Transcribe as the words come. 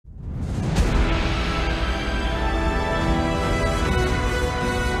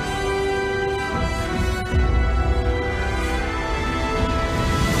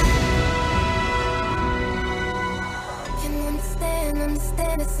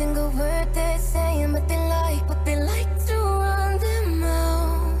a single word they're saying, but they like to run their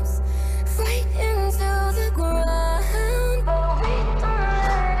mouths right into the ground. But we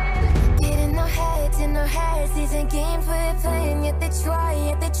don't get in our heads. These ain't games we're playing, yet they try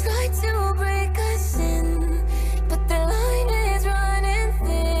to break us in. But the line is running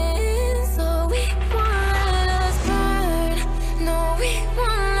thin, so we won't let us burn. No, we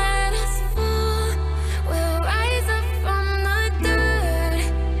won't let us fall. We'll rise up from the dirt,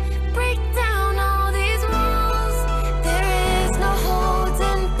 break down all these walls. There is no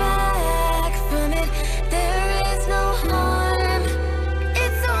holding back from it. There is no harm.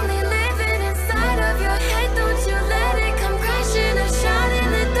 It's only living inside of your head. Don't you let it come crashing and shine in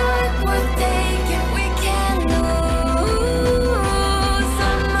the dark. We're taking, we can lose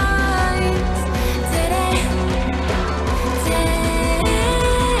our minds today. Take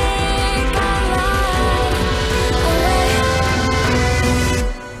our life away.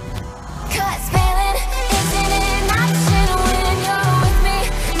 'Cause failing isn't an option when you're with me.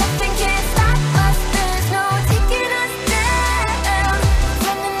 Nothing can stop us. There's no taking us down.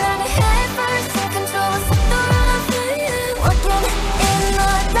 Running out ahead first in control, set the run of fire. Working in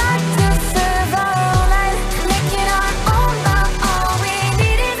the dark to serve our own light, making our own love. All we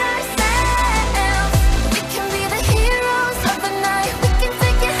need is ourselves. We can be the heroes of the night. We can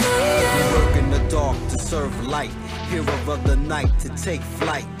take it higher. Work in the dark to serve light, hero of the night to take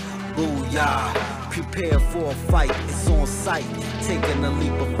flight. Booyah, prepare for a fight, it's on sight. Taking a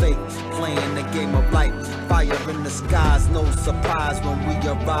leap of faith, playing the game of life. Fire in the skies, no surprise when we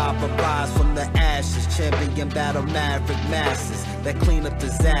arrive. Arise from the ashes, champion battle maverick masses that clean up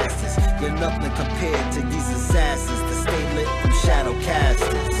disasters. You're nothing compared to these assassins that stay lit from shadow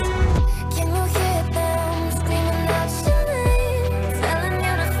casters. Can you hear them screaming out your name? Telling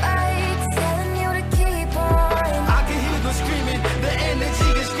you to fight, telling you to keep on. I can hear them screaming, the energy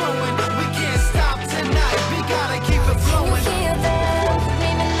is growing. We can't stop tonight, we gotta keep it Can you flowing. hear them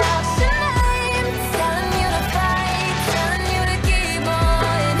screaming out your name? Telling you to fight, telling you to keep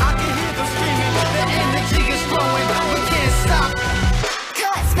on. I can hear them screaming, the energy is growing. We can't stop.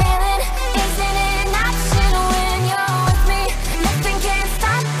 'Cause failing isn't an option when you're with me. Nothing can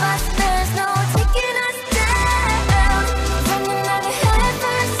stop us. There's no taking us down. Running out ahead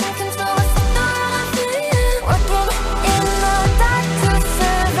first in control, set the run of fire. Working in the dark to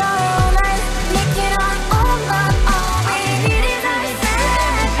serve our own light, making our own love. All we need is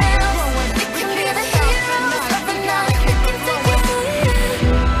ourselves. We can be the heroes of the night. We can take it higher.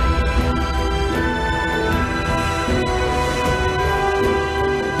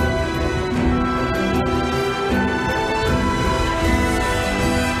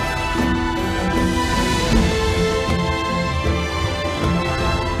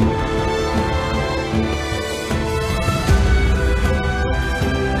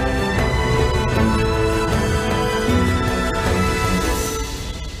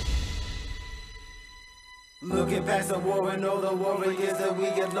 Looking past the war and all the warriors that we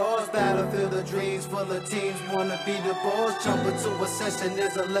get lost. Battlefield of dreams full of teams wanna be the boss. Jump into a session,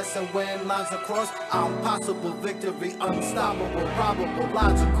 there's a lesson when lines are crossed. Impossible victory, unstoppable, probable,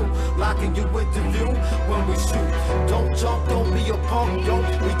 logical. Locking you into view when we shoot. Don't jump, don't be a punk, yo.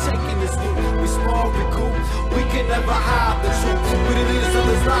 We taking this route, we small, we cool. We can never hide the truth. We the leaders of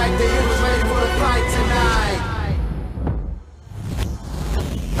this life, they